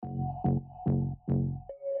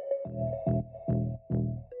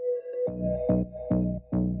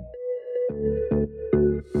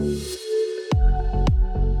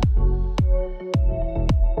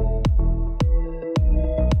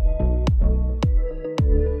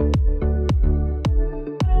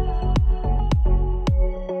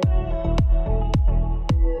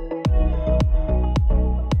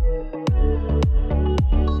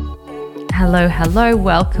Hello,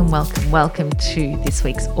 welcome to this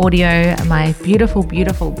week's audio. My beautiful,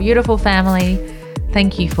 beautiful, beautiful family.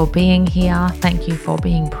 Thank you for being here. Thank you for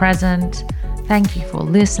being present. Thank you for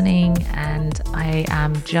listening. And I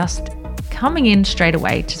am just coming in straight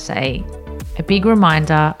away to say a big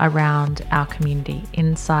reminder around our community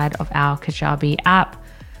inside of our Kajabi app.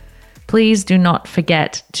 Please do not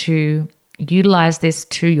forget to utilize this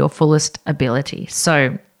to your fullest ability.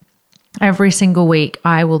 So every single week,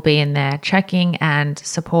 I will be in there checking and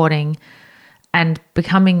supporting and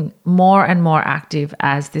becoming more and more active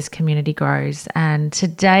as this community grows. And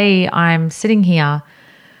today I'm sitting here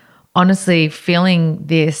honestly feeling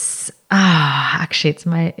this, actually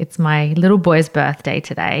it's my little boy's birthday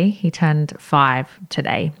today. He turned 5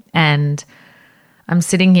 today. And I'm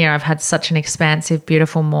sitting here, I've had such an expansive,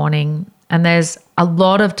 beautiful morning. And there's a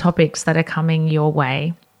lot of topics that are coming your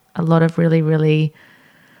way. A lot of really, really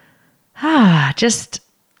just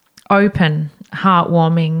open,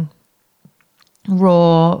 heartwarming,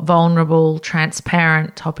 raw, vulnerable,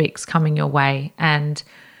 transparent topics coming your way. And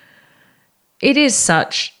it is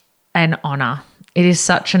such an honor. It is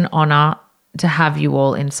such an honor to have you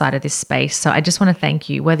all inside of this space. So I just want to thank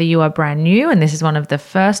you. Whether you are brand new and this is one of the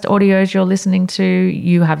first audios you're listening to,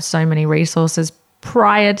 you have so many resources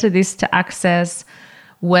prior to this to access.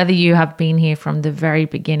 Whether you have been here from the very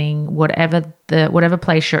beginning, whatever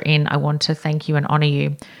place you're in, I want to thank you and honor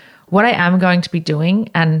you. What I am going to be doing,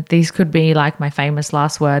 and these could be like my famous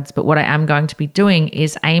last words, but what I am going to be doing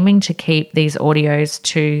is aiming to keep these audios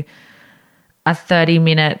to a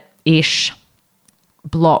 30-minute-ish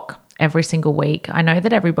block every single week. I know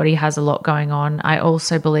that everybody has a lot going on. I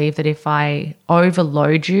also believe that if I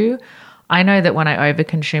overload you, I know that when I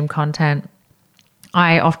overconsume content,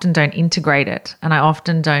 I often don't integrate it and I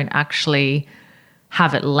often don't actually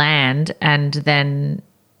have it land and then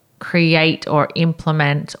create or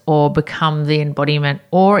implement or become the embodiment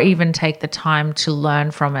or even take the time to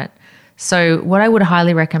learn from it. So what I would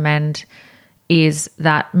highly recommend is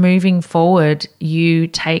that moving forward, you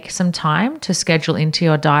take some time to schedule into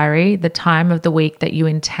your diary the time of the week that you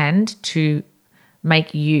intend to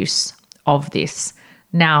make use of this.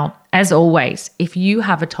 Now, as always, if you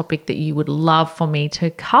have a topic that you would love for me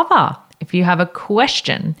to cover, if you have a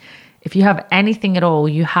question, if you have anything at all,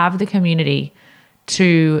 you have the community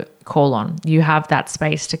to call on. You have that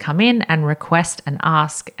space to come in and request and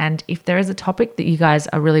ask. And if there is a topic that you guys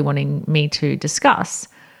are really wanting me to discuss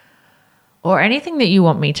or anything that you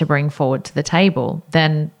want me to bring forward to the table,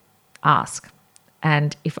 then ask.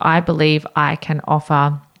 And if I believe I can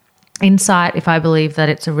offer insight, if I believe that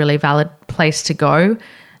it's a really valid place to go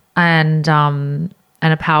and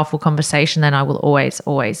a powerful conversation, then I will always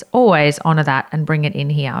honor that and bring it in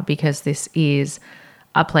here because this is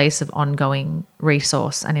a place of ongoing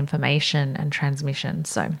resource and information and transmission.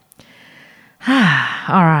 So,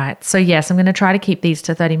 all right. So yes, I'm going to try to keep these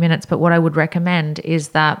to 30 minutes, but what I would recommend is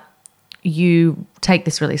that you take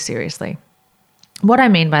this really seriously. What I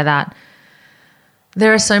mean by that,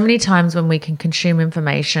 there are so many times when we can consume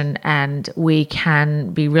information and we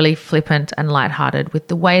can be really flippant and lighthearted with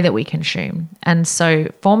the way that we consume. And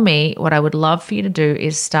so for me, what I would love for you to do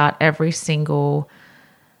is start every single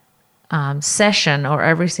session or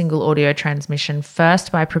every single audio transmission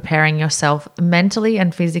first by preparing yourself mentally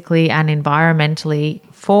and physically and environmentally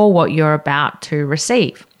for what you're about to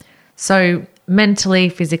receive. So mentally,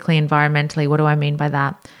 physically, environmentally, what do I mean by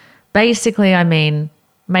that? Basically, I mean,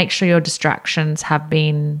 make sure your distractions have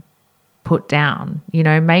been put down.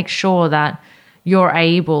 Make sure that you're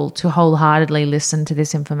able to wholeheartedly listen to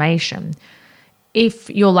this information. If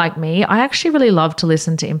you're like me, I actually really love to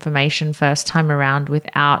listen to information first time around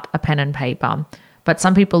without a pen and paper, but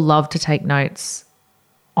some people love to take notes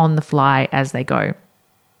on the fly as they go.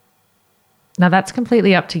 Now that's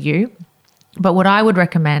completely up to you, but what I would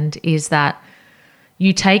recommend is that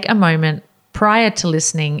you take a moment prior to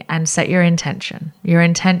listening and set your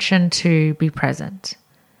intention to be present.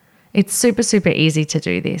 It's super, super easy to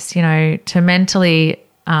do this, to mentally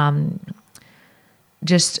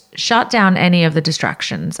just shut down any of the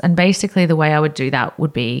distractions. And basically the way I would do that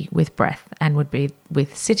would be with breath and would be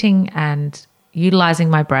with sitting and utilizing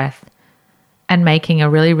my breath and making a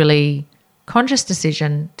really, really conscious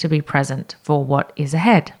decision to be present for what is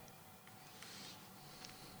ahead.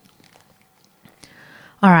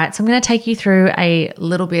 All right, so I'm going to take you through a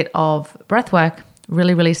little bit of breath work,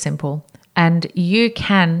 really, really simple. And you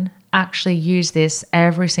can actually use this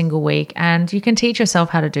every single week, and you can teach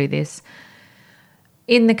yourself how to do this.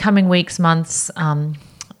 In the coming weeks, months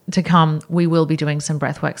to come, we will be doing some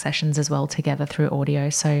breathwork sessions as well together through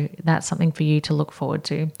audio. So that's something for you to look forward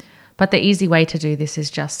to. But the easy way to do this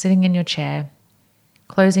is just sitting in your chair,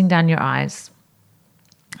 closing down your eyes,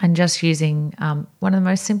 and just using one of the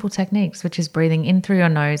most simple techniques, which is breathing in through your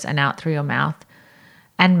nose and out through your mouth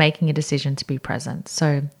and making a decision to be present.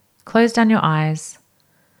 So close down your eyes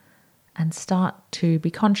and start to be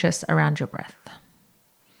conscious around your breath.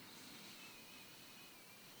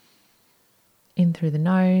 In through the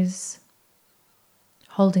nose,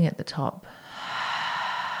 holding at the top,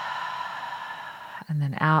 and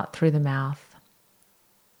then out through the mouth.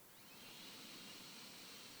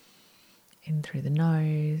 In through the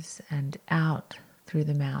nose and out through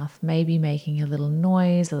the mouth, maybe making a little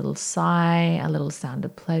noise, a little sigh, a little sound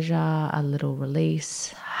of pleasure, a little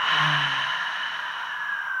release.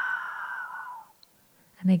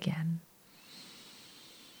 And again.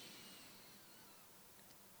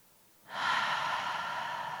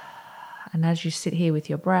 And as you sit here with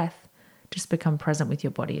your breath, just become present with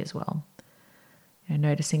your body as well.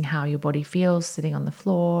 Noticing how your body feels sitting on the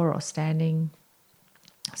floor or standing,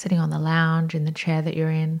 sitting on the lounge, in the chair that you're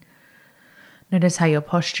in. Notice how your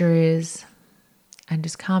posture is, and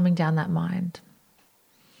just calming down that mind.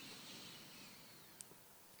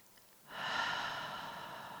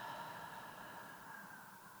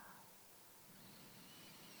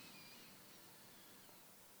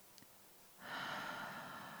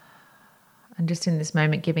 And just in this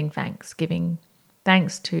moment, giving thanks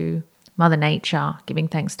to Mother Nature, giving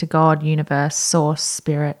thanks to God, universe, source,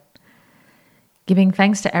 spirit, giving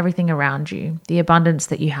thanks to everything around you, the abundance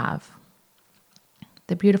that you have,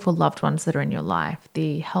 the beautiful loved ones that are in your life,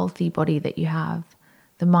 the healthy body that you have,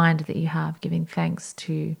 the mind that you have, giving thanks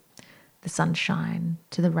to the sunshine,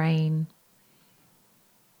 to the rain,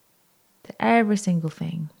 to every single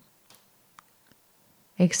thing.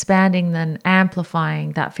 Expanding and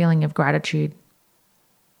amplifying that feeling of gratitude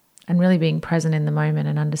and really being present in the moment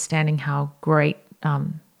and understanding how great,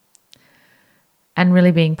 and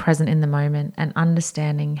really being present in the moment and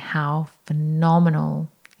understanding how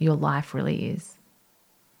phenomenal your life really is.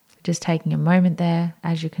 Just taking a moment there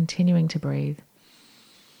as you're continuing to breathe.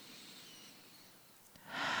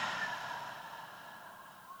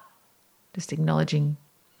 Just acknowledging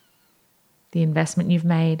the investment you've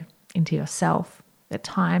made into yourself, the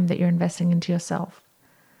time that you're investing into yourself,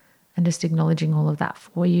 and just acknowledging all of that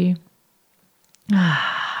for you.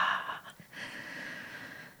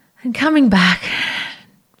 And coming back,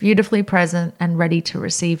 beautifully present and ready to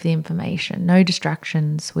receive the information. No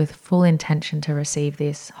distractions, with full intention to receive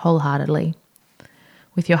this wholeheartedly,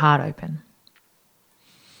 with your heart open.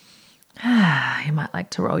 You might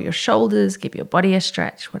like to roll your shoulders, give your body a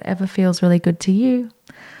stretch, whatever feels really good to you.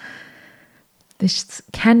 This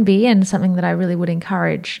can be, and something that I really would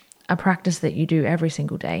encourage, a practice that you do every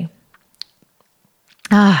single day.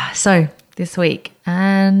 So this week,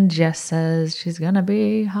 and Jess says she's going to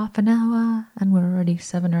be half an hour and we're already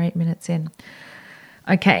 7 or 8 minutes in.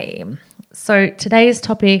 Okay, so today's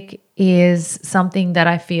topic is something that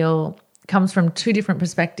I feel comes from two different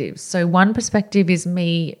perspectives. So one perspective is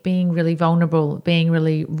me being really vulnerable, being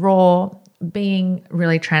really raw, being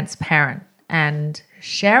really transparent and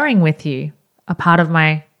sharing with you a part of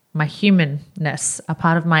my humanness, a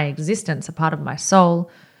part of my existence, a part of my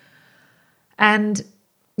soul. And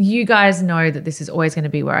you guys know that this is always going to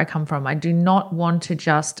be where I come from. I do not want to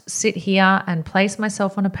just sit here and place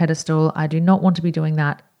myself on a pedestal. I do not want to be doing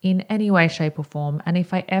that in any way, shape, or form. And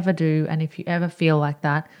if I ever do, and if you ever feel like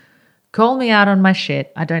that, call me out on my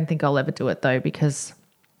shit. I don't think I'll ever do it though, because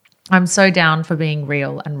I'm so down for being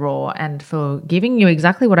real and raw and for giving you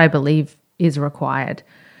exactly what I believe is required.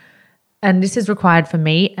 And this is required for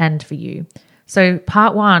me and for you. So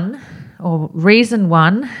part one, or reason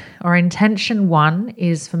one, or intention one,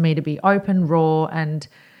 is for me to be open, raw, and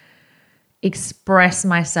express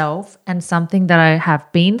myself and something that I have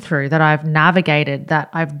been through, that I've navigated,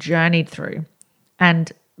 that I've journeyed through.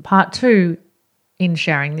 And part two in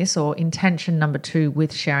sharing this, or intention number two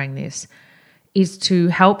with sharing this, is to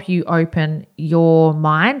help you open your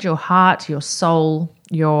mind, your heart, your soul,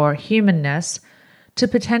 your humanness to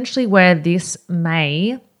potentially where this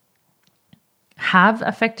may have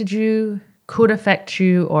affected you, could affect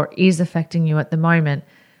you, or is affecting you at the moment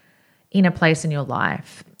in a place in your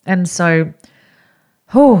life. And so,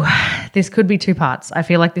 this could be two parts. I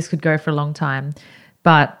feel like this could go for a long time.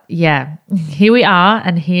 But yeah, here we are,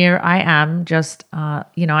 and here I am just,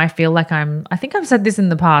 I feel like I think I've said this in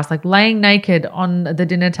the past, like laying naked on the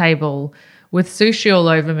dinner table with sushi all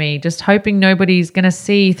over me, just hoping nobody's going to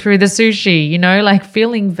see through the sushi, like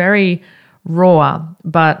feeling very raw,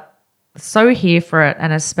 but so here for it.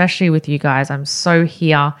 And especially with you guys, I'm so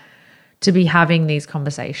here to be having these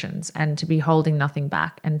conversations and to be holding nothing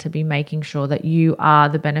back and to be making sure that you are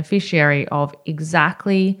the beneficiary of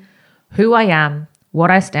exactly who I am,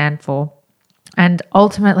 what I stand for. And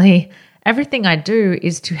ultimately, everything I do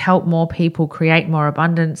is to help more people create more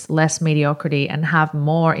abundance, less mediocrity, and have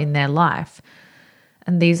more in their life.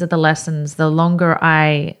 And these are the lessons. The more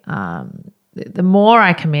I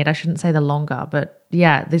commit, I shouldn't say the longer, but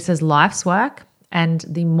yeah, this is life's work. And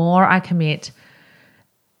the more I commit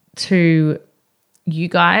to you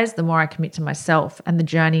guys, the more I commit to myself, and the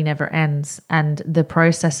journey never ends, and the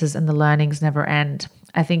processes and the learnings never end.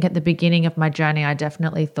 I think at the beginning of my journey, I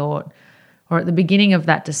definitely thought, or at the beginning of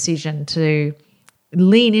that decision to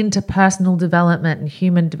lean into personal development and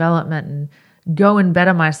human development and go and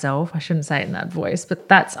better myself. I shouldn't say it in that voice, but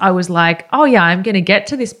I was like, oh yeah, I'm going to get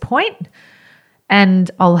to this point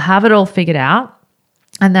and I'll have it all figured out.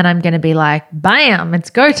 And then I'm going to be like, bam, it's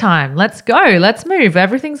go time. Let's go. Let's move.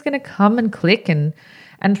 Everything's going to come and click, and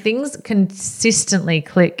things consistently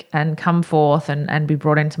click and come forth and be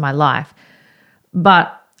brought into my life.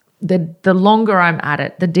 But the longer I'm at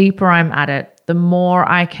it, the deeper I'm at it, the more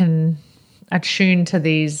I can attune to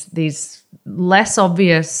these less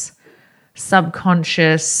obvious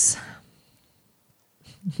subconscious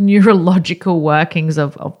neurological workings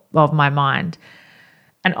of my mind.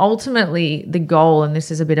 And ultimately the goal, and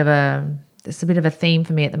this is a bit of a theme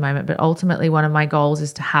for me at the moment, but ultimately one of my goals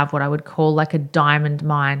is to have what I would call like a diamond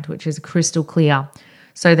mind, which is crystal clear.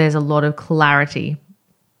 So there's a lot of clarity.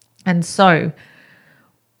 And so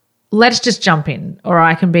let's just jump in, or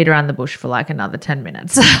I can beat around the bush for like another 10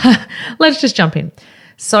 minutes. Let's just jump in.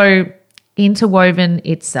 So Interwoven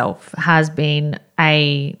itself has been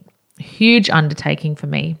a huge undertaking for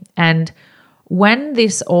me. And when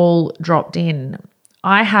this all dropped in,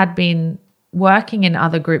 I had been working in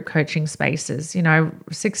other group coaching spaces,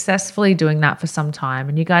 successfully doing that for some time.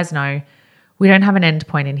 And you guys know we don't have an end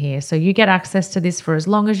point in here. So you get access to this for as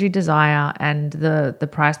long as you desire, and the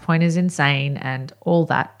price point is insane and all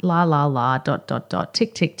that,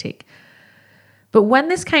 tick, tick, tick. But when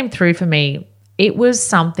this came through for me, it was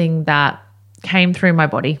something that came through my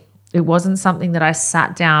body. It wasn't something that I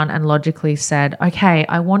sat down and logically said, okay,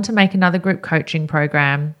 I want to make another group coaching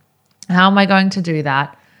program. How am I going to do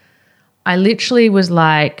that? I literally was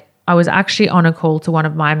like, I was actually on a call to one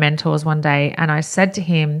of my mentors one day, and I said to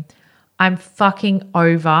him, I'm fucking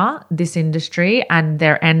over this industry and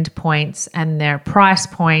their endpoints and their price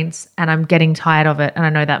points, and I'm getting tired of it. And I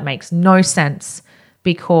know that makes no sense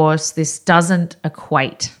because this doesn't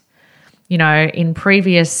equate. In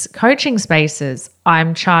previous coaching spaces,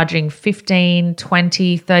 I'm charging $15,000,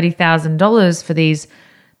 $20,000, $30,000 for these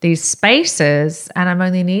spaces, and I'm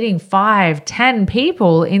only needing 5, 10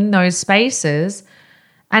 people in those spaces.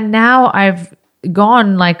 And now I've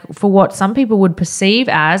gone like for what some people would perceive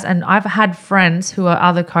as, and I've had friends who are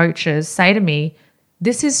other coaches say to me,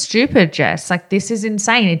 this is stupid, Jess. Like, this is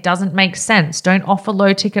insane. It doesn't make sense. Don't offer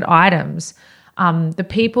low ticket items. The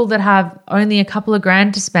people that have only a couple of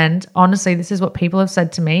grand to spend, honestly, this is what people have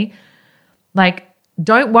said to me. Like,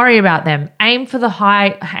 don't worry about them. Aim for that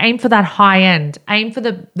high end. Aim for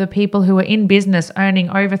the people who are in business earning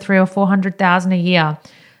over $300,000 or $400,000 a year.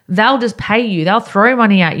 They'll just pay you. They'll throw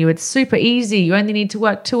money at you. It's super easy. You only need to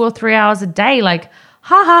work 2 or 3 hours a day. Like,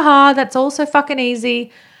 ha ha ha, that's also fucking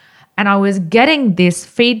easy. And I was getting this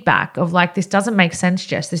feedback of like, this doesn't make sense,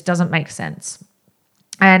 Jess. This doesn't make sense.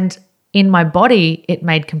 And in my body, it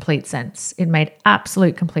made complete sense. It made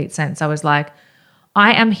absolute complete sense. I was like,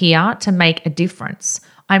 I am here to make a difference.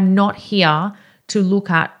 I'm not here to look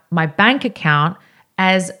at my bank account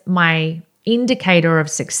as my indicator of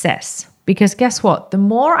success. Because guess what? The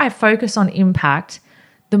more I focus on impact,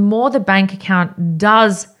 the more the bank account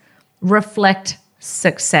does reflect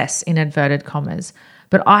success in inverted commas.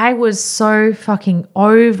 But I was so fucking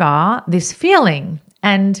over this feeling.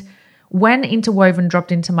 And when Interwoven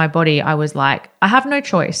dropped into my body, I was like, I have no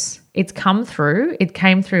choice. It's come through. It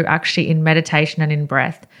came through actually in meditation and in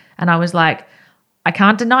breath. And I was like, I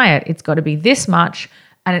can't deny it. It's got to be this much,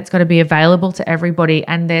 and it's got to be available to everybody.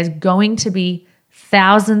 And there's going to be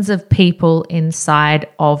thousands of people inside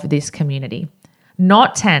of this community.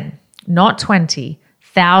 Not 10, not 20,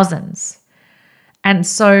 thousands. And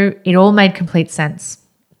so it all made complete sense.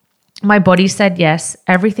 My body said yes,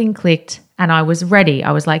 everything clicked, and I was ready.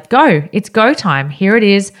 I was like, go, it's go time. Here it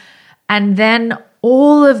is. And then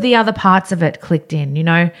all of the other parts of it clicked in.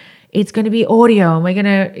 It's going to be audio, and we're going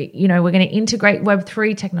to integrate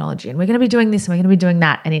Web3 technology, and we're going to be doing this and we're going to be doing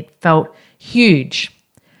that. And it felt huge.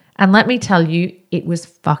 And let me tell you, it was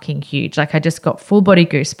fucking huge. Like, I just got full body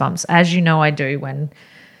goosebumps, as you know I do when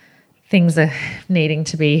things are needing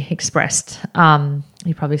to be expressed.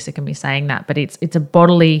 You're probably sick of me saying that, but it's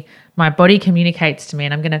my body communicates to me,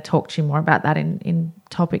 and I'm going to talk to you more about that in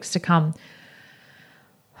topics to come.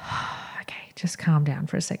 Okay, just calm down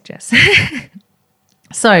for a sec, Jess.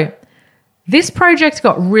 So this project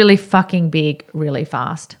got really fucking big really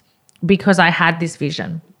fast because I had this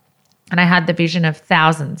vision, and I had the vision of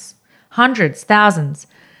thousands, hundreds, thousands.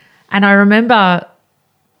 And I remember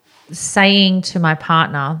saying to my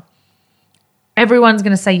partner, everyone's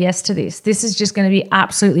going to say yes to this. This is just going to be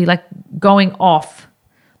absolutely like going off.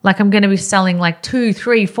 Like, I'm going to be selling like 2,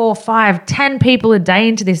 3, 4, 5, 10 people a day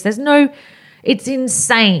into this. It's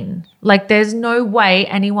insane. Like, there's no way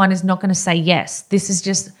anyone is not going to say yes.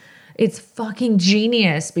 It's fucking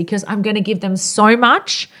genius because I'm going to give them so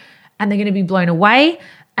much and they're going to be blown away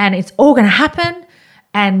and it's all going to happen.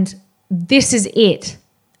 And this is it.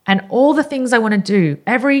 And all the things I want to do,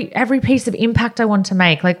 every piece of impact I want to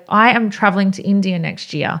make. Like, I am traveling to India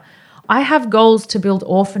next year. I have goals to build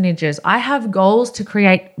orphanages. I have goals to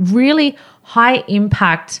create really high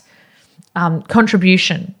impact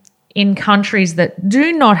contribution in countries that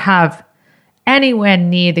do not have anywhere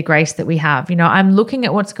near the grace that we have. I'm looking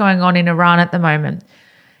at what's going on in Iran at the moment.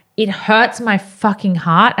 It hurts my fucking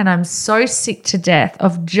heart, and I'm so sick to death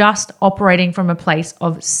of just operating from a place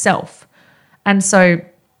of self. And so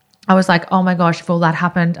I was like, oh my gosh, if all that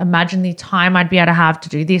happened, imagine the time I'd be able to have to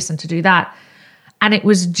do this and to do that. And it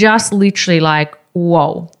was just literally like,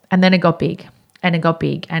 whoa. And then it got big and it got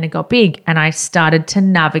big and it got big. And I started to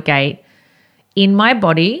navigate in my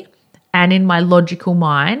body and in my logical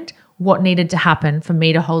mind what needed to happen for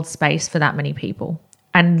me to hold space for that many people.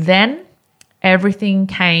 And then everything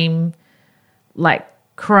came like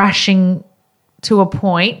crashing to a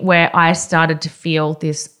point where I started to feel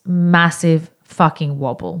this massive fucking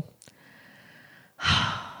wobble.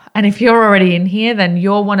 And if you're already in here, then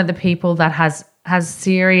you're one of the people that has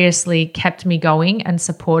seriously kept me going and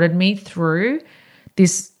supported me through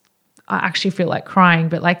this. I actually feel like crying,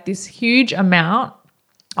 but like this huge amount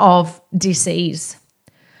of disease,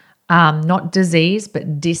 not disease,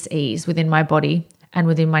 but dis-ease within my body and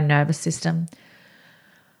within my nervous system.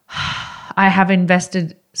 I have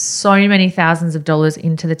invested so many thousands of dollars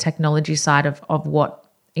into the technology side of what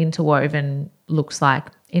interwoven looks like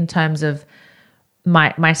in terms of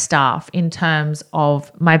my staff, in terms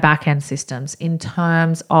of my back-end systems, in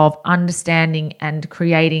terms of understanding and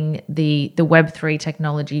creating the Web3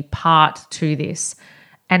 technology part to this.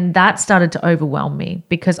 And that started to overwhelm me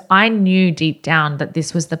because I knew deep down that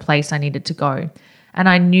this was the place I needed to go. And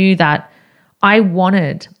I knew that I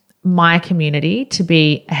wanted my community to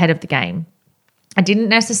be ahead of the game. I didn't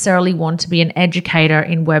necessarily want to be an educator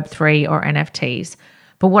in Web3 or NFTs,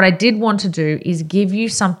 but what I did want to do is give you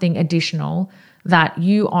something additional that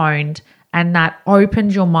you owned and that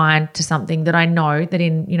opened your mind to something that I know that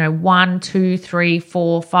in 1, 2, 3,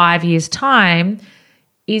 4, 5 years time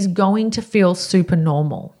is going to feel super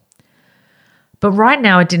normal. But right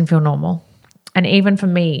now it didn't feel normal. And even for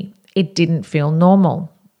me, it didn't feel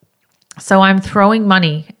normal. So I'm throwing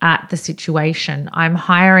money at the situation. I'm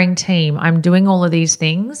hiring team. I'm doing all of these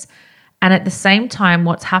things. And at the same time,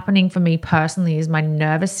 what's happening for me personally is my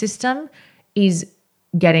nervous system is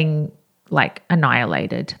getting like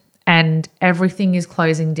annihilated and everything is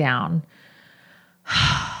closing down.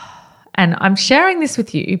 And I'm sharing this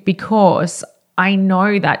with you because I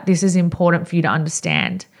know that this is important for you to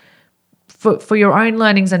understand for your own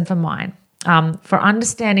learnings and for mine, for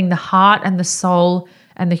understanding the heart and the soul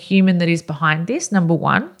and the human that is behind this, number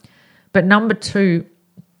one. But number two,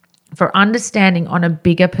 for understanding on a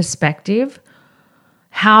bigger perspective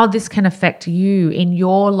how this can affect you in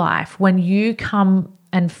your life when you come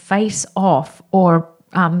and face off or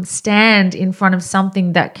stand in front of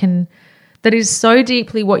something that is so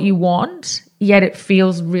deeply what you want, yet it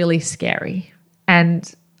feels really scary.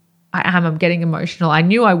 And I'm getting emotional. I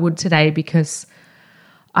knew I would today because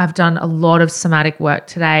I've done a lot of somatic work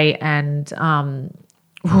today, and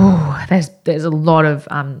there's a lot of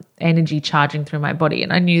energy charging through my body,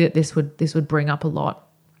 and I knew that this would bring up a lot.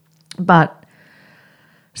 But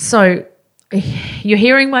so you're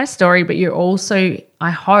hearing my story, but you're also,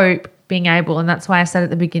 I hope, being able, and that's why I said at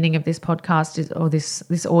the beginning of this podcast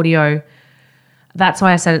this audio, that's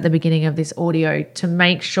why I said at the beginning of this audio to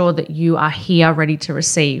make sure that you are here ready to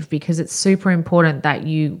receive, because it's super important that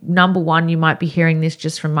you, number one, you might be hearing this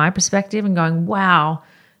just from my perspective and going, wow,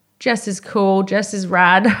 Jess is cool, Jess is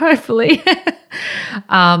rad, hopefully.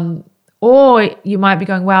 Or you might be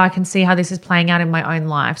going, wow, I can see how this is playing out in my own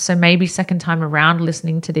life. So maybe second time around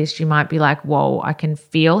listening to this, you might be like, whoa, I can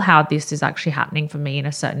feel how this is actually happening for me in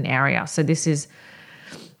a certain area. So this is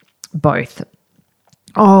both.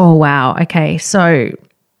 Oh, wow. Okay. So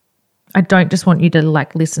I don't just want you to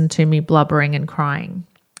like listen to me blubbering and crying,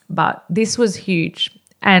 but this was huge.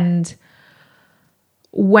 And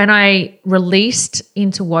when I released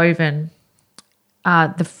Interwoven,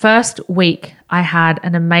 the first week I had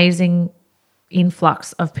an amazing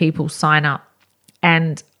influx of people sign up,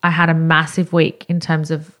 and I had a massive week in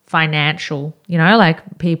terms of financial,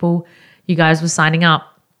 like people, you guys were signing up.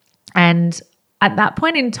 And at that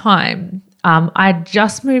point in time, I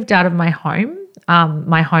just moved out of my home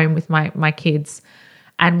with my kids,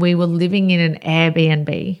 and we were living in an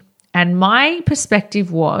Airbnb. And my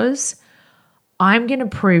perspective was, I'm going to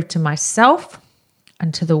prove to myself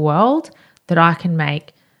and to the world that I can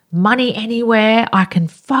make money anywhere. I can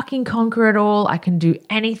fucking conquer it all. I can do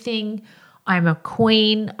anything. I'm a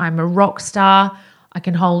queen. I'm a rock star. I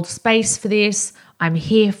can hold space for this. I'm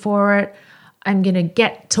here for it. I'm going to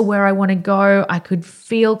get to where I want to go. I could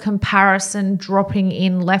feel comparison dropping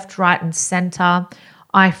in left, right, and center.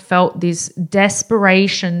 I felt this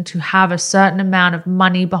desperation to have a certain amount of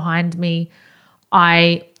money behind me.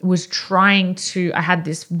 I had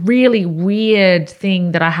this really weird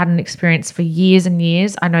thing that I hadn't experienced for years and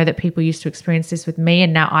years. I know that people used to experience this with me,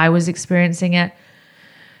 and now I was experiencing it.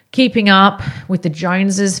 Keeping up with the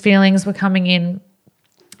Joneses feelings were coming in,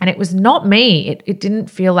 and it was not me. It didn't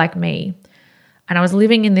feel like me. And I was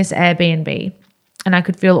living in this Airbnb, and I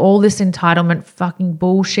could feel all this entitlement fucking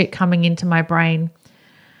bullshit coming into my brain.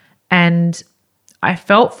 And I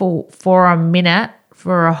felt for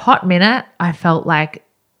a hot minute, I felt like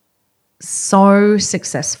so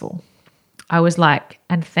successful. I was like,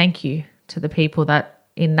 and thank you to the people that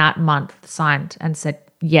in that month signed and said,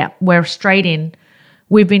 yeah, we're straight in.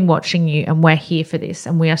 We've been watching you and we're here for this.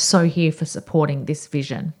 And we are so here for supporting this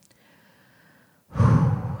vision.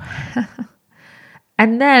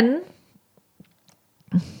 And then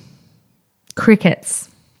crickets.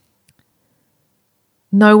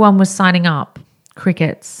 No one was signing up.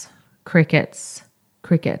 Crickets, crickets,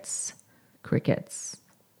 crickets, crickets,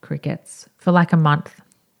 crickets for like a month.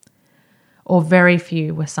 Or very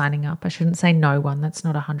few were signing up. I shouldn't say no one. That's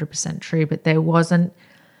not 100% true, but there wasn't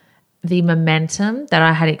the momentum that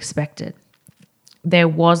I had expected. There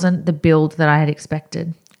wasn't the build that I had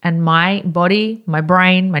expected. And my body, my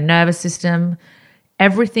brain, my nervous system,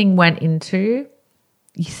 everything went into,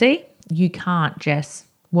 you see, you can't, Jess.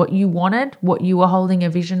 What you wanted, what you were holding a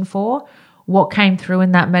vision for, what came through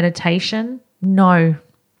in that meditation, no,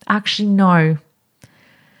 actually no.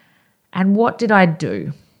 And what did I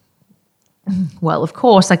do? Well, of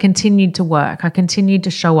course, I continued to work. I continued to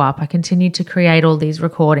show up. I continued to create all these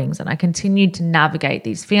recordings, and I continued to navigate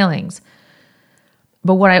these feelings.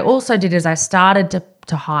 But what I also did is I started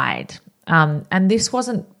to hide. And this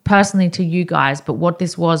wasn't personally to you guys, but what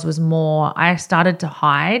this was more, I started to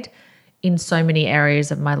hide in so many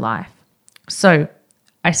areas of my life. So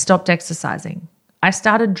I stopped exercising. I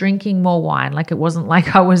started drinking more wine. Like, it wasn't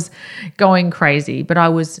like I was going crazy, but I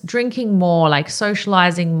was drinking more, like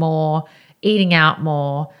socializing more, eating out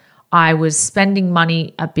more. I was spending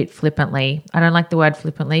money a bit flippantly. I don't like the word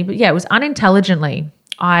flippantly, but yeah, it was unintelligently.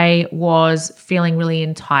 I was feeling really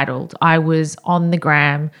entitled. I was on the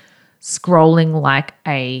gram scrolling like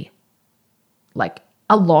a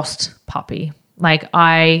lost puppy. Like,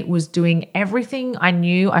 I was doing everything I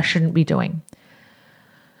knew I shouldn't be doing.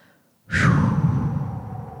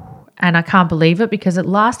 And I can't believe it, because it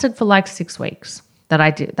lasted for like 6 weeks that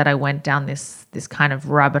I went down this kind of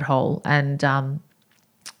rabbit hole. And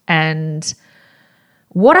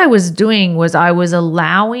what I was doing was I was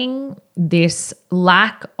allowing this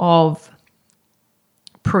lack of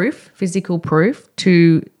proof, physical proof,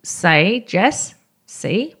 to say, Jess,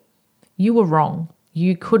 see, you were wrong.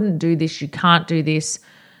 You couldn't do this. You can't do this.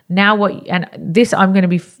 Now what, and this, I'm going to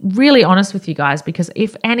be really honest with you guys, because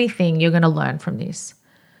if anything, you're going to learn from this.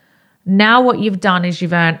 Now what you've done is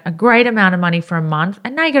you've earned a great amount of money for a month,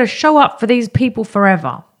 and now you got to show up for these people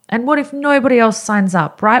forever. And what if nobody else signs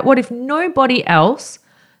up, right? What if nobody else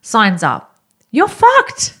signs up? You're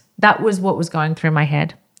fucked. That was what was going through my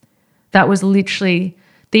head. That was literally,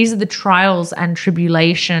 these are the trials and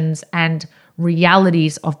tribulations and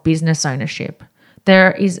realities of business ownership.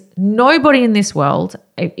 There is nobody in this world,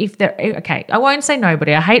 okay, I won't say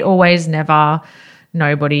nobody. I hate always, never,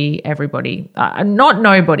 nobody, everybody. Not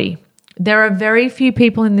nobody. There are very few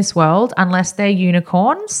people in this world, unless they're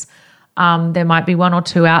unicorns, There might be one or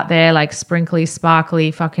two out there like sprinkly,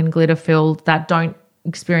 sparkly, fucking glitter filled that don't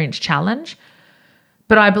experience challenge.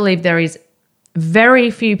 But I believe there is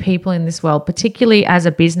very few people in this world, particularly as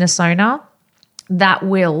a business owner, that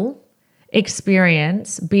will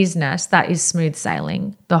experience business that is smooth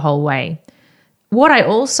sailing the whole way. What I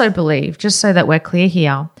also believe, just so that we're clear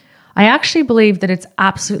here, I actually believe that it's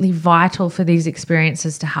absolutely vital for these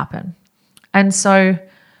experiences to happen. And so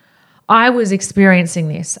I was experiencing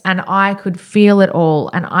this and I could feel it all,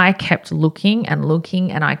 and I kept looking and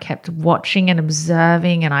looking, and I kept watching and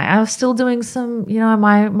observing, and I was still doing some,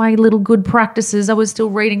 my little good practices. I was still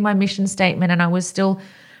reading my mission statement, and I was still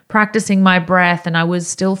practicing my breath, and I was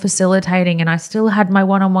still facilitating, and I still had my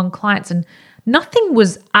one-on-one clients, and nothing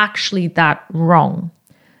was actually that wrong.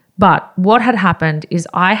 But what had happened is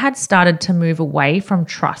I had started to move away from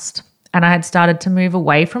trust, and I had started to move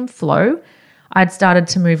away from flow. I'd started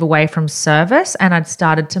to move away from service, and I'd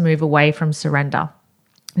started to move away from surrender.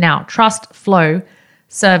 Now, trust, flow,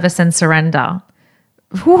 service, and surrender.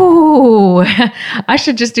 Ooh, I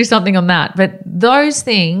should just do something on that. But those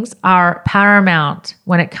things are paramount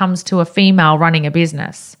when it comes to a female running a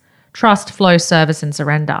business. Trust, flow, service, and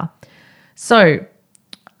surrender. So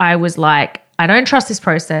I was like, I don't trust this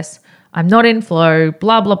process. I'm not in flow,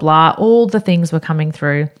 blah, blah, blah. All the things were coming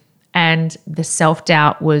through. And the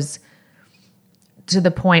self-doubt was to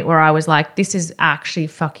the point where I was like, this is actually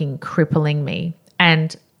fucking crippling me.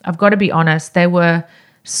 And I've got to be honest, there were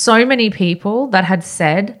so many people that had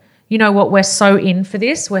said, you know what, we're so in for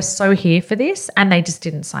this, we're so here for this, and they just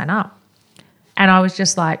didn't sign up. And I was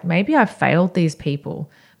just like, maybe I failed these people.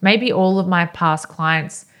 Maybe all of my past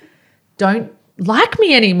clients don't like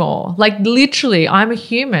me anymore. Like literally, I'm a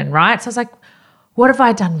human, right? So I was like, what have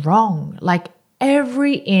I done wrong? Like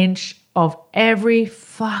every inch of every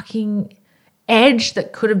fucking edge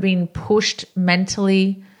that could have been pushed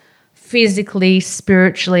mentally, physically,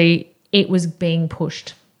 spiritually, it was being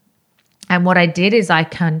pushed. And what I did is I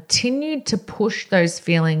continued to push those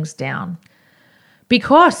feelings down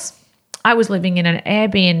because I was living in an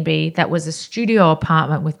Airbnb that was a studio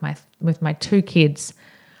apartment with my two kids.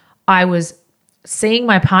 I was seeing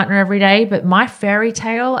my partner every day, but my fairy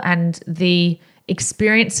tale and the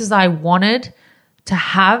experiences I wanted to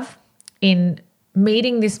have in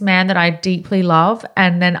meeting this man that I deeply love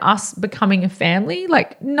and then us becoming a family,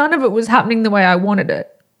 like none of it was happening the way I wanted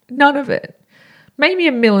it. None of it. Maybe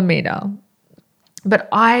a millimeter. But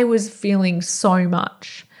I was feeling so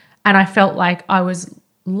much, and I felt like I was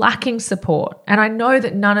lacking support. And I know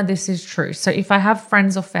that none of this is true. So if I have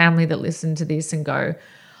friends or family that listen to this and go,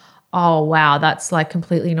 oh, wow, that's like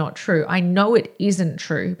completely not true. I know it isn't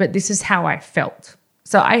true, but this is how I felt.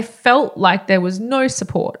 So I felt like there was no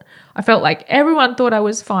support. I felt like everyone thought I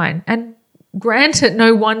was fine. And granted,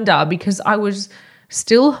 no wonder, because I was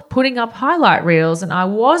still putting up highlight reels and I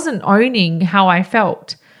wasn't owning how I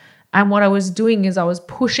felt. And what I was doing is I was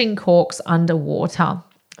pushing corks underwater.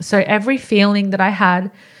 So every feeling that I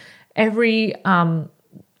had, every amount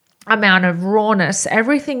of rawness,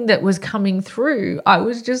 everything that was coming through, I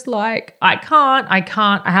was just like, I can't,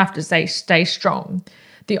 I have to stay strong.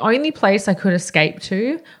 The only place I could escape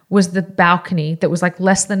to was the balcony that was like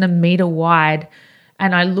less than a meter wide.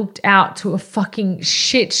 And I looked out to a fucking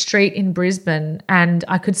shit street in Brisbane and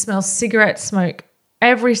I could smell cigarette smoke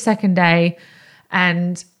every second day.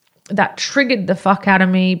 And that triggered the fuck out of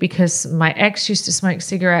me because my ex used to smoke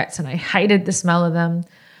cigarettes and I hated the smell of them.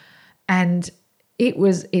 And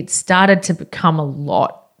it started to become a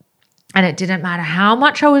lot. And it didn't matter how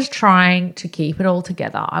much I was trying to keep it all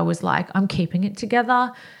together. I was like, I'm keeping it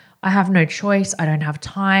together. I have no choice. I don't have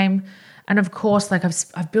time. And of course, like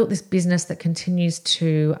I've built this business that continues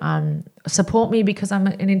to support me because I'm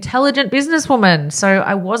an intelligent businesswoman. So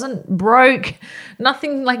I wasn't broke.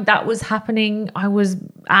 Nothing like that was happening. I was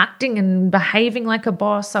acting and behaving like a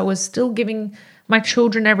boss. I was still giving my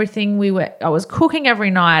children everything. I was cooking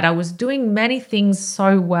every night. I was doing many things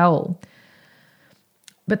so well.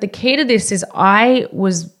 But the key to this is I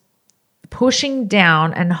was pushing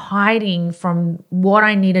down and hiding from what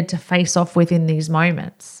I needed to face off with in these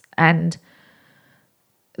moments. And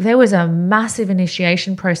there was a massive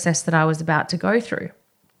initiation process that I was about to go through.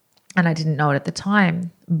 And I didn't know it at the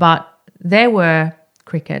time, but there were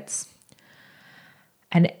crickets.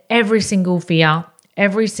 And every single fear,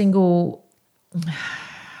 every single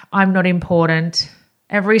I'm not important,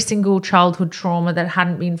 every single childhood trauma that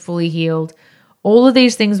hadn't been fully healed, all of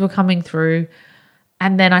these things were coming through.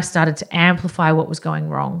 And then I started to amplify what was going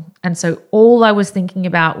wrong. And so all I was thinking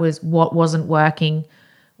about was what wasn't working,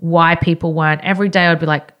 why people weren't. Every day I'd be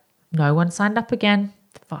like, no one signed up again.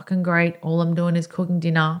 fucking great. All I'm doing is cooking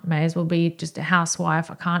dinner. May as well be just a housewife.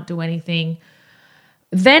 I can't do anything.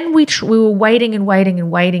 Then we were waiting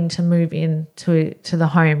to move into the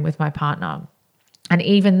home with my partner. And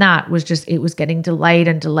even that was just, it was getting delayed.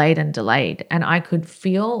 And I could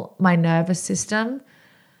feel my nervous system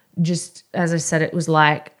just, as I said, it was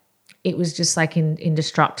just like in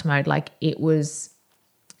destruct mode. Like it was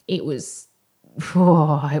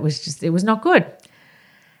not good.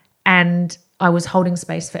 And I was holding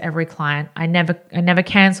space for every client. I never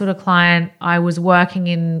canceled a client. I was working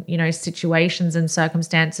in, situations and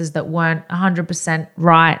circumstances that weren't 100%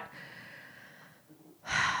 right.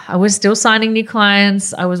 I was still signing new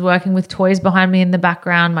clients. I was working with toys behind me in the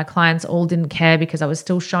background. My clients all didn't care because I was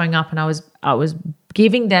still showing up and I was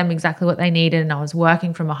giving them exactly what they needed, and I was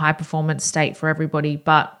working from a high performance state for everybody.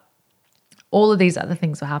 But all of these other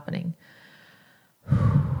things were happening.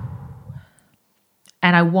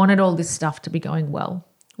 And I wanted all this stuff to be going well.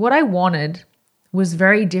 What I wanted was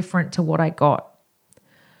very different to what I got.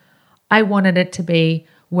 I wanted it to be,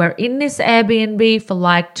 we're in this Airbnb for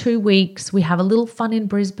like 2 weeks. We have a little fun in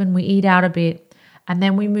Brisbane. We eat out a bit. And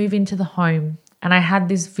then we move into the home. And I had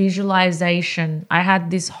this visualization. I had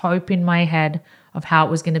this hope in my head of how it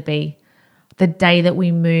was going to be the day that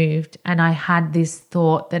we moved. And I had this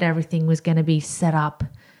thought that everything was going to be set up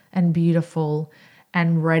and beautiful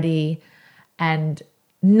and ready. And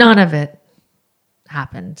none of it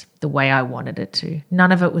happened the way I wanted it to.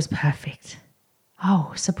 None of it was perfect.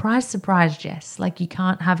 Oh, surprise, surprise, Jess. Like, you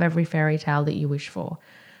can't have every fairy tale that you wish for.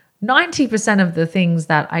 90% of the things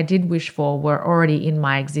that I did wish for were already in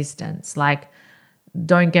my existence. Like,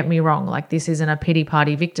 don't get me wrong. Like, this isn't a pity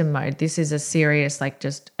party victim mode. This is a serious, like,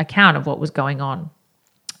 just account of what was going on.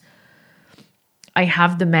 I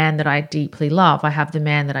have the man that I deeply love. I have the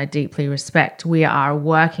man that I deeply respect. We are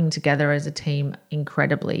working together as a team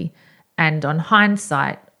incredibly. And on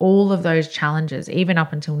hindsight, all of those challenges, even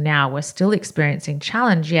up until now, we're still experiencing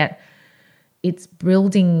challenge, yet it's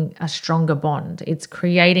building a stronger bond. It's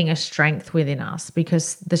creating a strength within us,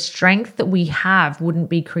 because the strength that we have wouldn't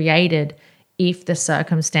be created if the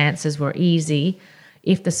circumstances were easy,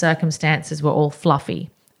 if the circumstances were all fluffy.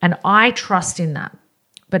 And I trust in that.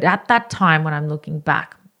 But at that time, when I'm looking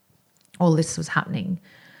back, all this was happening.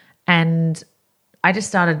 And I just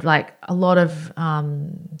started like a lot of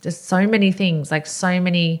just so many things, like so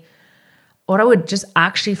many, what I would just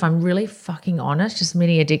actually, if I'm really fucking honest, just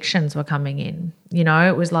many addictions were coming in.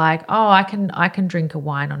 It was like, oh, I can drink a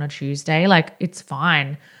wine on a Tuesday. Like, it's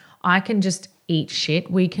fine. I can just eat shit.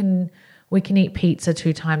 We can eat pizza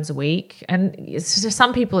 2 times a week. And it's just,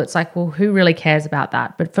 some people, it's like, well, who really cares about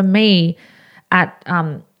that? But for me, at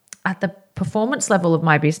the performance level of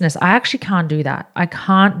my business, I actually can't do that. I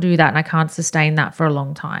can't do that, and I can't sustain that for a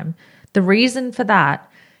long time. The reason for that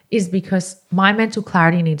is because my mental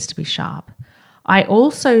clarity needs to be sharp. I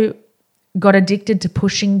also got addicted to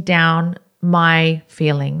pushing down my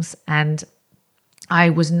feelings, and I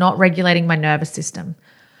was not regulating my nervous system.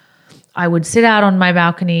 I would sit out on my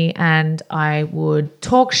balcony and I would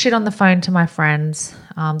talk shit on the phone to my friends,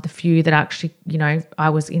 the few that actually, I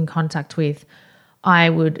was in contact with. I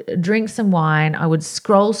would drink some wine. I would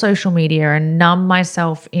scroll social media and numb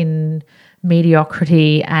myself in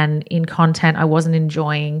mediocrity and in content I wasn't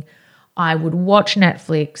enjoying. I would watch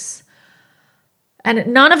Netflix, and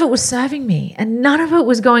none of it was serving me, and none of it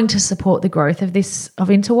was going to support the growth of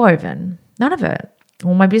Interwoven. None of it,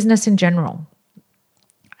 or my business in general.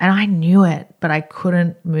 And I knew it, but I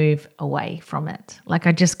couldn't move away from it. Like,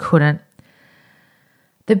 I just couldn't.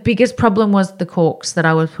 The biggest problem was the corks that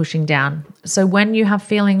I was pushing down. So when you have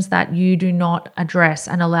feelings that you do not address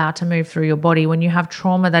and allow to move through your body, when you have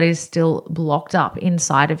trauma that is still blocked up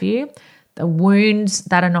inside of you, the wounds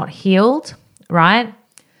that are not healed, right?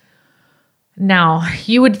 Now,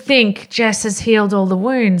 you would think Jess has healed all the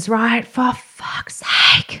wounds, right? For fuck's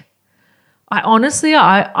sake.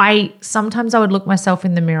 I sometimes I would look myself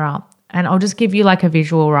in the mirror, and I'll just give you like a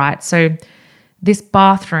visual, right? So this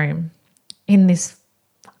bathroom in this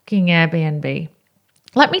fucking Airbnb.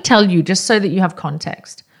 Let me tell you, just so that you have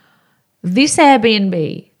context, this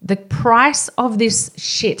Airbnb, the price of this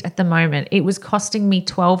shit at the moment, it was costing me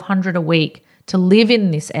 $1,200 a week to live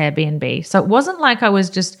in this Airbnb. So it wasn't like I was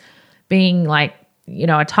just being like,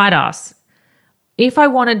 a tight ass. If I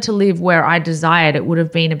wanted to live where I desired, it would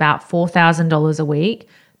have been about $4,000 a week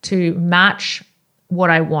to match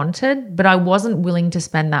what I wanted, but I wasn't willing to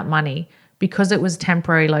spend that money because it was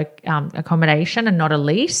temporary accommodation and not a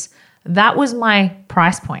lease. That was my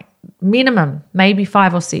price point, minimum, maybe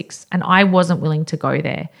 5 or 6, and I wasn't willing to go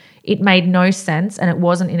there. It made no sense, and it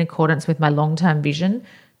wasn't in accordance with my long-term vision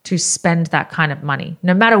to spend that kind of money.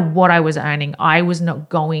 No matter what I was earning, I was not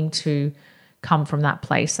going to come from that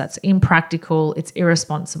place. That's impractical. It's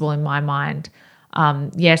irresponsible in my mind.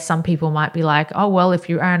 Yes, some people might be like, oh, well, if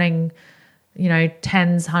you're earning,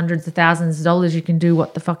 tens, hundreds of thousands of dollars, you can do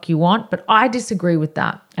what the fuck you want. But I disagree with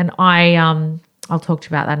that. And I'll talk to you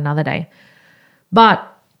about that another day. But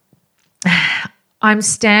I'm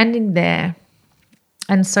standing there.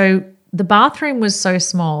 And so the bathroom was so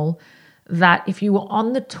small that if you were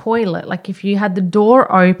on the toilet, like if you had the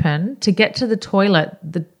door open to get to the toilet,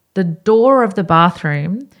 the door of the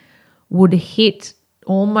bathroom would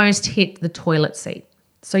almost hit the toilet seat.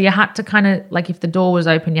 So you had to kind of, like if the door was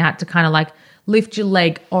open, you had to kind of like lift your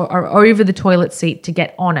leg or over the toilet seat to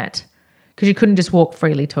get on it, because you couldn't just walk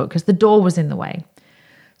freely to it because the door was in the way.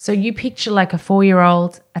 So you picture like a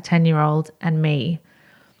 4-year-old, a 10-year-old and me.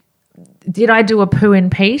 Did I do a poo in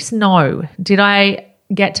peace? No. Did I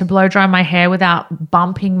get to blow dry my hair without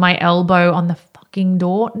bumping my elbow on the fucking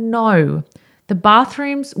door? No. The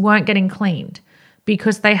bathrooms weren't getting cleaned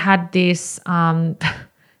because they had this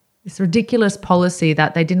this ridiculous policy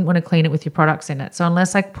that they didn't want to clean it with your products in it. So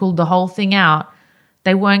unless I pulled the whole thing out,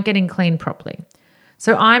 they weren't getting cleaned properly.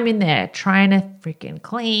 So I'm in there trying to freaking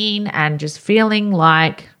clean and just feeling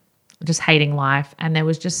like just hating life. And there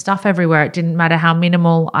was just stuff everywhere. It didn't matter how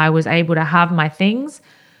minimal I was able to have my things.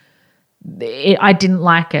 I didn't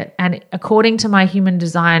like it. And according to my human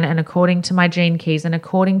design and according to my gene keys and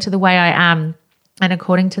according to the way I am and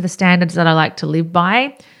according to the standards that I like to live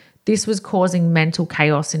by, this was causing mental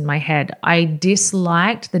chaos in my head. I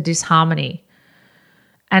disliked the disharmony.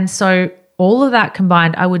 And so all of that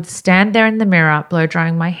combined, I would stand there in the mirror, blow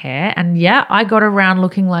drying my hair. And yeah, I got around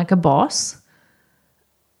looking like a boss,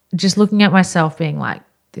 just looking at myself being like,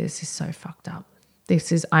 this is so fucked up.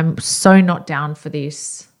 I'm so not down for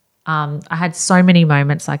this. I had so many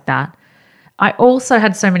moments like that. I also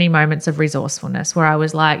had so many moments of resourcefulness where I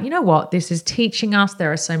was like, you know what, this is teaching us.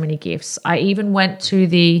 There are so many gifts. I even went to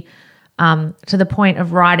the point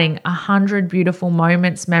of writing 100 beautiful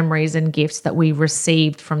moments, memories, and gifts that we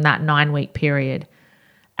received from that 9-week period.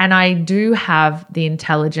 And I do have the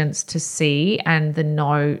intelligence to see and the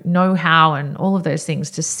know-how and all of those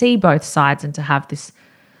things to see both sides and to have this,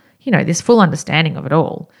 this full understanding of it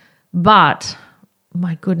all. But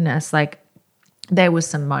my goodness, like there was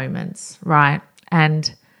some moments, right?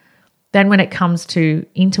 And then when it comes to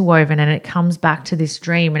interwoven and it comes back to this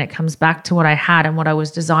dream and it comes back to what I had and what I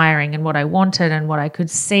was desiring and what I wanted and what I could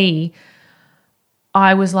see,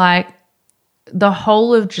 I was like, the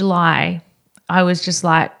whole of July, I was just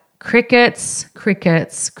like crickets,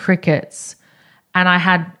 crickets, crickets. And I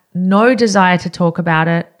had no desire to talk about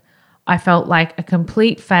it. I felt like a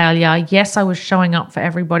complete failure. Yes, I was showing up for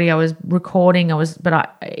everybody. I was recording.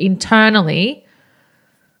 Internally,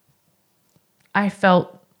 I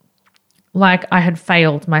felt like I had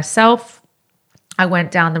failed myself. I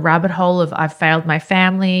went down the rabbit hole of I've failed my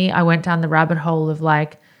family. I went down the rabbit hole of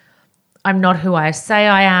like, I'm not who I say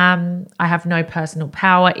I am. I have no personal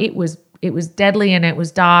power. It was deadly and it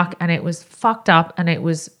was dark and it was fucked up and it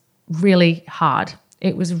was really hard.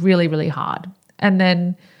 It was really, really hard. And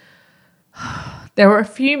then there were a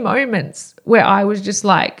few moments where I was just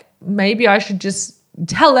like, maybe I should just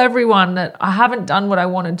tell everyone that I haven't done what I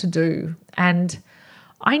wanted to do. And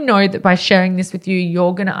I know that by sharing this with you,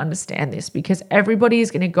 you're going to understand this because everybody is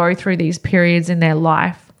going to go through these periods in their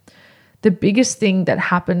life. The biggest thing that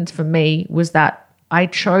happened for me was that I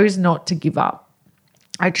chose not to give up.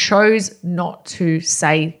 I chose not to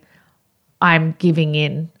say I'm giving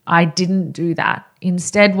in. I didn't do that.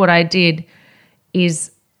 Instead, what I did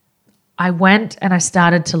is I went and I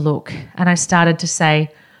started to look and I started to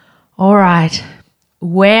say, all right,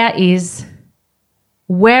 where do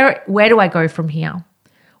I go from here?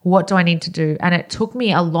 What do I need to do? And it took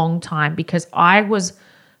me a long time because I was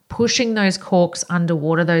pushing those corks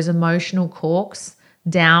underwater, those emotional corks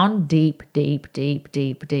down deep, deep, deep,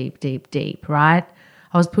 deep, deep, deep, deep, right?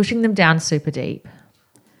 I was pushing them down super deep.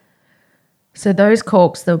 So those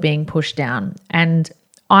corks, they were being pushed down. And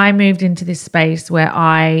I moved into this space where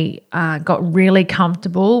I got really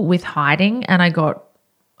comfortable with hiding and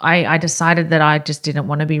I decided that I just didn't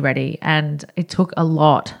want to be ready. And it took a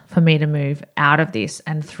lot for me to move out of this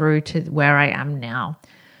and through to where I am now.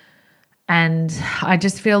 And I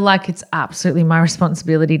just feel like it's absolutely my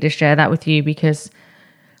responsibility to share that with you because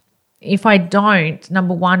if I don't,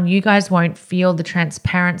 number one, you guys won't feel the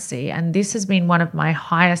transparency. And this has been one of my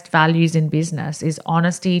highest values in business is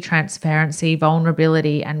honesty, transparency,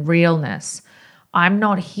 vulnerability, and realness. I'm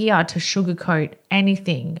not here to sugarcoat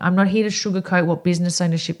anything. I'm not here to sugarcoat what business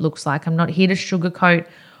ownership looks like. I'm not here to sugarcoat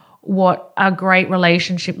what a great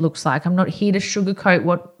relationship looks like. I'm not here to sugarcoat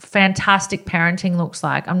what fantastic parenting looks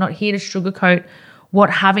like. I'm not here to sugarcoat what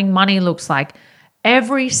having money looks like.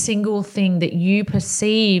 Every single thing that you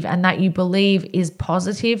perceive and that you believe is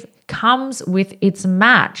positive comes with its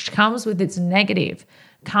match, comes with its negative,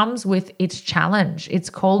 comes with its challenge.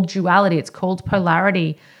 It's called duality. It's called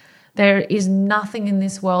polarity. There is nothing in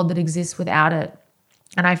this world that exists without it.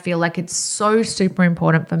 And I feel like it's so super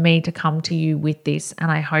important for me to come to you with this.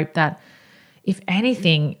 And I hope that if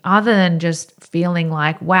anything, other than just feeling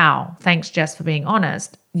like, wow, thanks, Jess, for being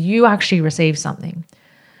honest, you actually received something.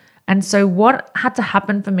 And so what had to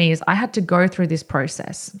happen for me is I had to go through this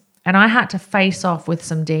process and I had to face off with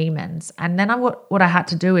some demons. And then what I had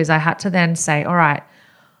to do is I had to then say, all right,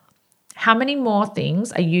 how many more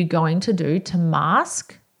things are you going to do to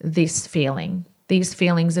mask this feeling, these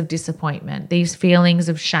feelings of disappointment, these feelings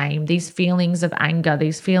of shame, these feelings of anger,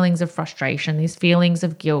 these feelings of frustration, these feelings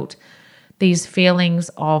of guilt, these feelings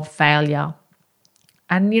of failure?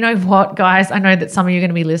 And you know what, guys? I know that some of you are going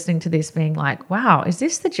to be listening to this being like, wow, is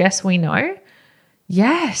this the Jess we know?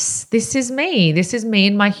 Yes, this is me. This is me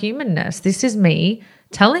in my humanness. This is me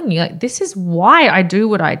telling you, like, this is why I do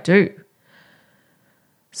what I do.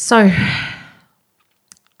 So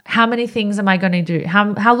how many things am I going to do?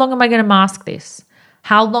 How long am I going to mask this?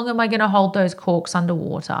 How long am I going to hold those corks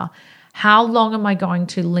underwater? How long am I going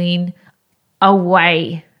to lean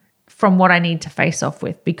away from what I need to face off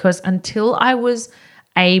with? Because until I was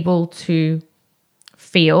able to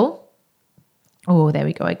feel, oh, there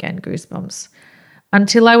we go again, goosebumps.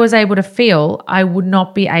 Until I was able to feel, I would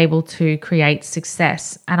not be able to create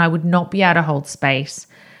success and I would not be able to hold space.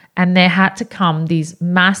 And there had to come these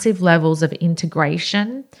massive levels of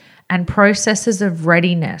integration and processes of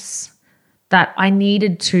readiness that I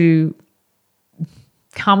needed to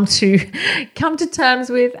come to terms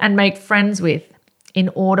with and make friends with in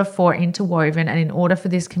order for Interwoven and in order for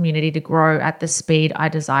this community to grow at the speed I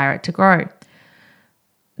desire it to grow.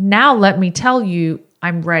 Now let me tell you,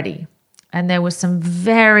 I'm ready. And there were some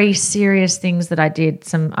very serious things that I did.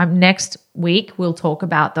 Next week we'll talk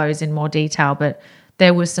about those in more detail, but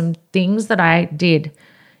there were some things that I did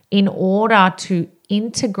in order to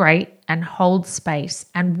integrate and hold space.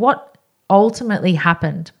 And what ultimately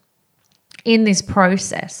happened in this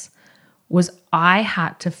process was I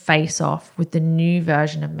had to face off with the new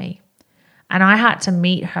version of me. And I had to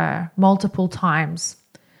meet her multiple times,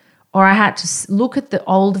 or I had to look at the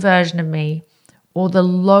old version of me or the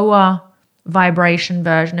lower vibration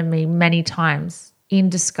version of me many times in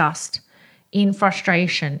disgust, in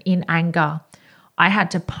frustration, in anger. I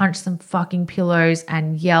had to punch some fucking pillows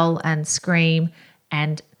and yell and scream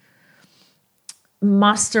and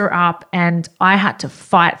muster up, and I had to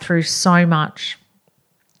fight through so much.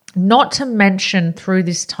 Not to mention through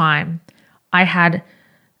this time, I had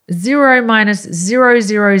 0 minus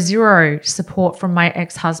 000 support from my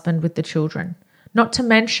ex-husband with the children. Not to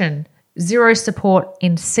mention 0 support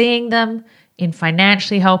in seeing them, in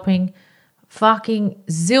financially helping. Fucking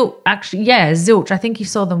zilch. Actually, yeah, zilch. I think you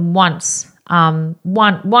saw them once.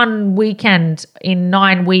 One weekend in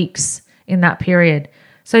 9 weeks in that period.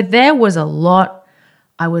 So there was a lot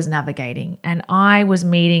I was navigating, and I was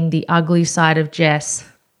meeting the ugly side of Jess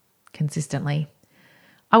consistently.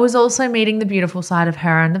 I was also meeting the beautiful side of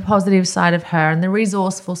her and the positive side of her and the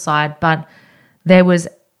resourceful side, but there was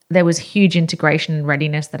huge integration and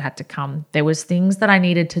readiness that had to come. There was things that I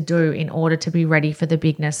needed to do in order to be ready for the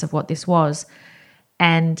bigness of what this was.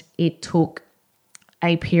 And it took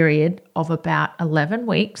a period of about 11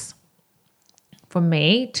 weeks for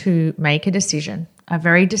me to make a decision, a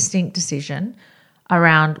very distinct decision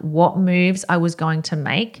around what moves I was going to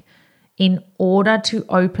make in order to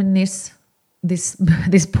open this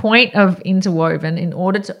point of Interwoven, in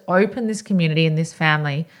order to open this community and this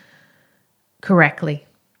family correctly.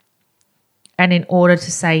 And in order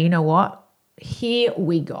to say, you know what, here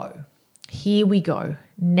we go. Here we go.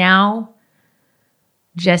 Now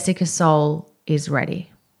Jessica Soul is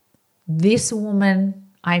ready. This woman,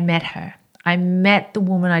 I met her. I met the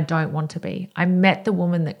woman I don't want to be. I met the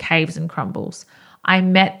woman that caves and crumbles. I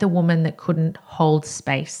met the woman that couldn't hold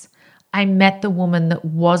space. I met the woman that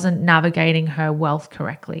wasn't navigating her wealth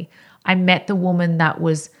correctly. I met the woman that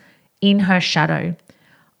was in her shadow.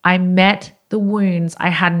 I met the wounds I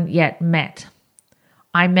hadn't yet met.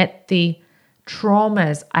 I met the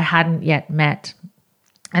traumas I hadn't yet met.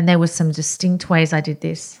 And there were some distinct ways I did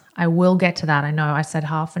this. I will get to that. I know I said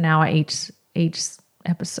half an hour each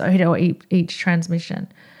episode or each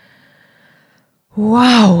transmission.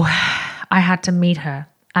 Wow. I had to meet her.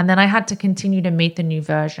 And then I had to continue to meet the new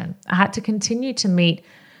version. I had to continue to meet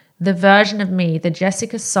the version of me, the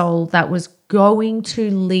Jessica soul that was going to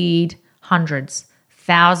lead hundreds,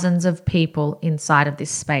 thousands of people inside of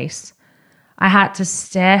this space. I had to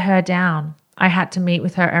stare her down. I had to meet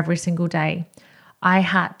with her every single day. I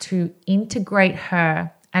had to integrate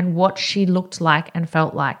her and what she looked like and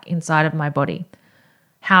felt like inside of my body,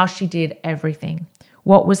 how she did everything,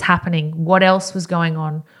 what was happening, what else was going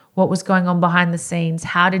on, what was going on behind the scenes,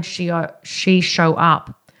 how did she show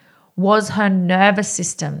up? Was her nervous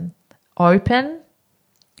system open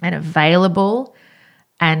and available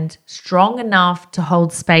and strong enough to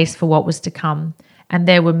hold space for what was to come? And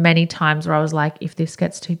there were many times where I was like, if this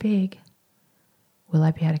gets too big, will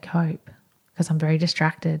I be able to cope? Because I'm very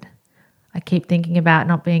distracted. I keep thinking about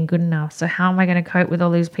not being good enough. So how am I going to cope with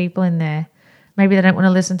all these people in there? Maybe they don't want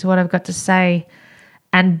to listen to what I've got to say.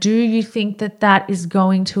 And do you think that that is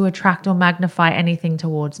going to attract or magnify anything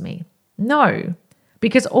towards me? No,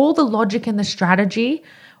 because all the logic and the strategy,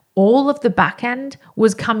 all of the back end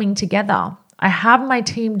was coming together. I have my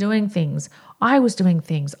team doing things. I was doing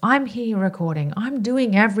things. I'm here recording. I'm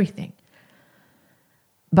doing everything.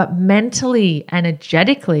 But mentally,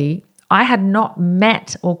 energetically, I had not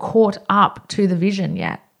met or caught up to the vision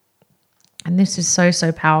yet. And this is so,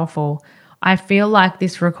 so powerful. I feel like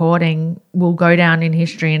this recording will go down in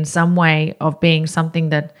history in some way of being something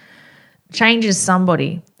that changes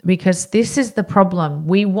somebody, because this is the problem.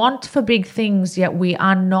 We want for big things, yet we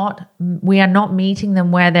are not meeting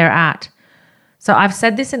them where they're at. So I've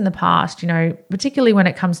said this in the past, particularly when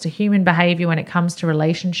it comes to human behavior, when it comes to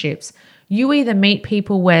relationships, you either meet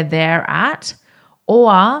people where they're at,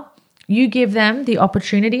 or you give them the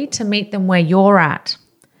opportunity to meet them where you're at.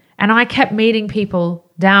 And I kept meeting people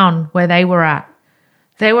down where they were at.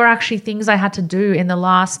 There were actually things I had to do in the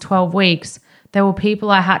last 12 weeks. There were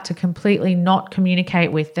people I had to completely not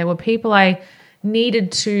communicate with. There were people I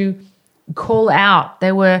needed to call out.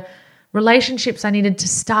 There were relationships I needed to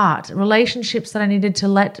start, relationships that I needed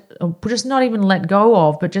to just not even let go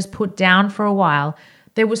of, but just put down for a while.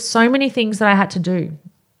 There were so many things that I had to do.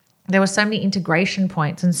 There were so many integration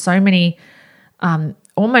points and so many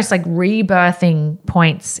almost like rebirthing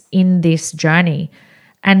points in this journey.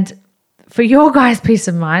 And for your guys' peace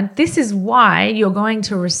of mind, this is why you're going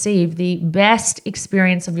to receive the best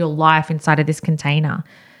experience of your life inside of this container,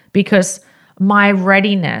 because my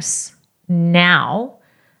readiness now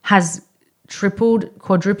has tripled,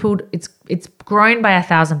 quadrupled. It's grown by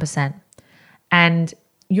 1,000%. And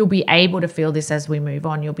you'll be able to feel this as we move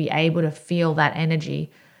on. You'll be able to feel that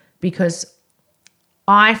energy, because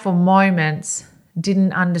I, for moments,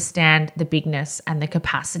 didn't understand the bigness and the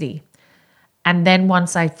capacity. And then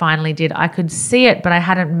once I finally did, I could see it, but I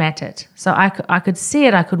hadn't met it. So I could see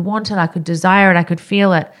it, I could want it, I could desire it, I could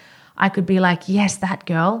feel it. I could be like, yes, that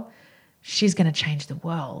girl, she's going to change the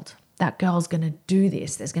world. That girl's going to do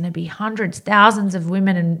this. There's going to be hundreds, thousands of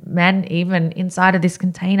women and men even inside of this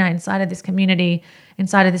container, inside of this community,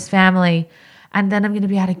 inside of this family. And then I'm going to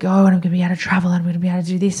be able to go and I'm going to be able to travel and I'm going to be able to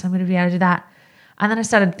do this and I'm going to be able to do that. And then I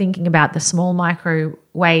started thinking about the small micro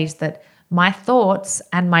ways that my thoughts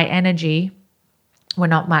and my energy were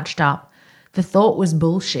not matched up. The thought was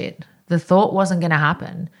bullshit. The thought wasn't going to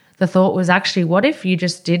happen. The thought was actually, what if you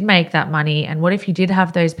just did make that money? And what if you did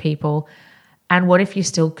have those people? And what if you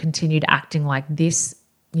still continued acting like this,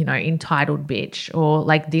 entitled bitch, or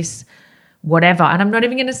like this, whatever? And I'm not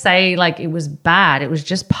even going to say like it was bad. It was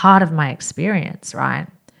just part of my experience, right?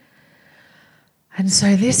 And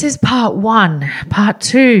so this is part 1. Part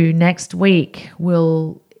 2 next week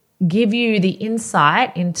will give you the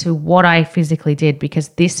insight into what I physically did, because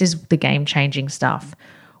this is the game-changing stuff.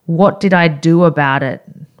 What did I do about it?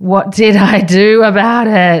 What did I do about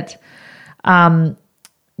it?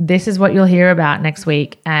 This is what you'll hear about next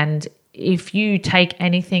week. And if you take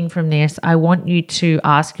anything from this, I want you to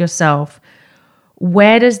ask yourself,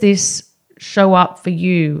 where does this show up for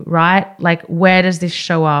you, right? Like, where does this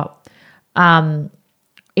show up in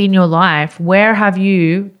your life? Where have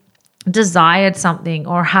you desired something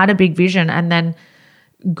or had a big vision and then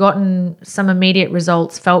gotten some immediate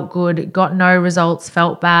results, felt good, got no results,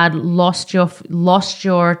 felt bad, lost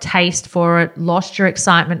your taste for it, lost your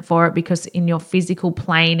excitement for it, because in your physical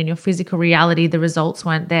plane, in your physical reality, the results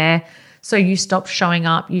weren't there. So you stopped showing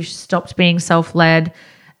up, you stopped being self-led,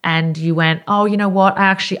 and you went, oh, you know what?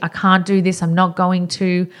 I can't do this. I'm not going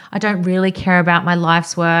to. I don't really care about my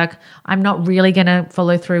life's work. I'm not really going to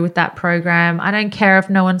follow through with that program. I don't care if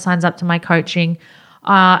no one signs up to my coaching.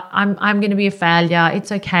 I'm going to be a failure.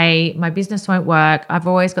 It's okay. My business won't work. I've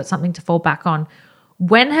always got something to fall back on.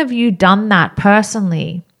 When have you done that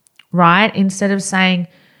personally, right? Instead of saying,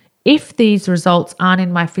 if these results aren't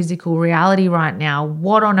in my physical reality right now,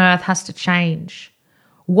 what on earth has to change?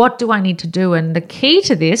 what do I need to do? And the key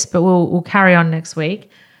to this, but we'll carry on next week,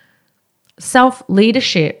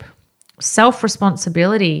 self-leadership,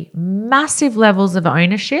 self-responsibility, massive levels of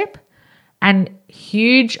ownership, and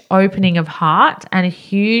huge opening of heart and a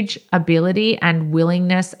huge ability and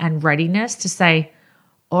willingness and readiness to say,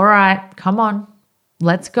 all right, come on,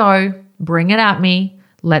 let's go, bring it at me,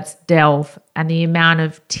 let's delve. And the amount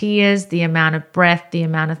of tears, the amount of breath, the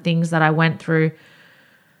amount of things that I went through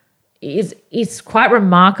is quite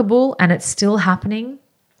remarkable, and it's still happening.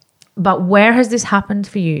 But where has this happened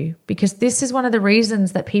for you? Because this is one of the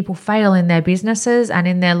reasons that people fail in their businesses and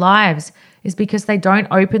in their lives, is because they don't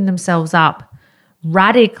open themselves up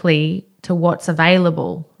radically to what's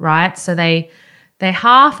available, right? So they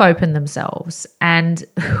half open themselves, and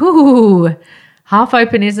half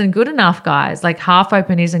open isn't good enough, guys. Like, half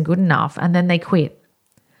open isn't good enough, and then they quit.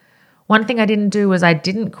 One thing I didn't do was I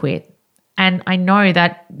didn't quit. And I know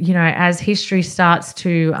that, as history starts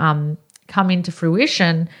to come into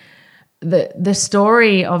fruition, the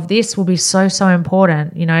story of this will be so, so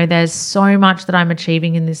important. There's so much that I'm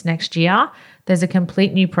achieving in this next year. There's a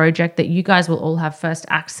complete new project that you guys will all have first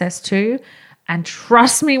access to. And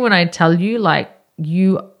trust me when I tell you,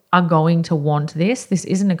 you are going to want this. This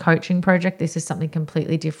isn't a coaching project. This is something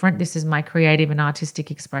completely different. This is my creative and artistic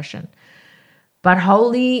expression. But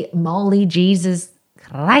holy moly, Jesus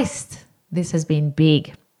Christ, this has been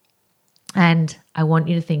big. And I want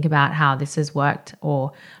you to think about how this has worked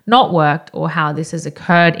or not worked, or how this has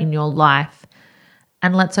occurred in your life.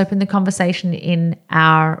 And let's open the conversation in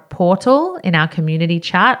our portal, in our community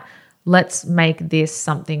chat. Let's make this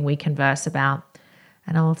something we converse about.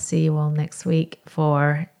 And I'll see you all next week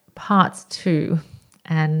for part 2.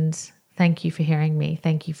 And thank you for hearing me.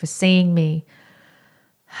 Thank you for seeing me,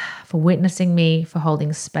 for witnessing me, for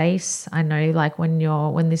holding space. I know,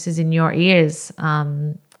 when this is in your ears,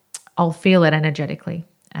 I'll feel it energetically.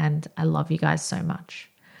 And I love you guys so much.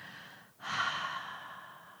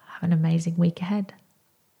 Have an amazing week ahead.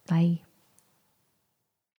 Bye.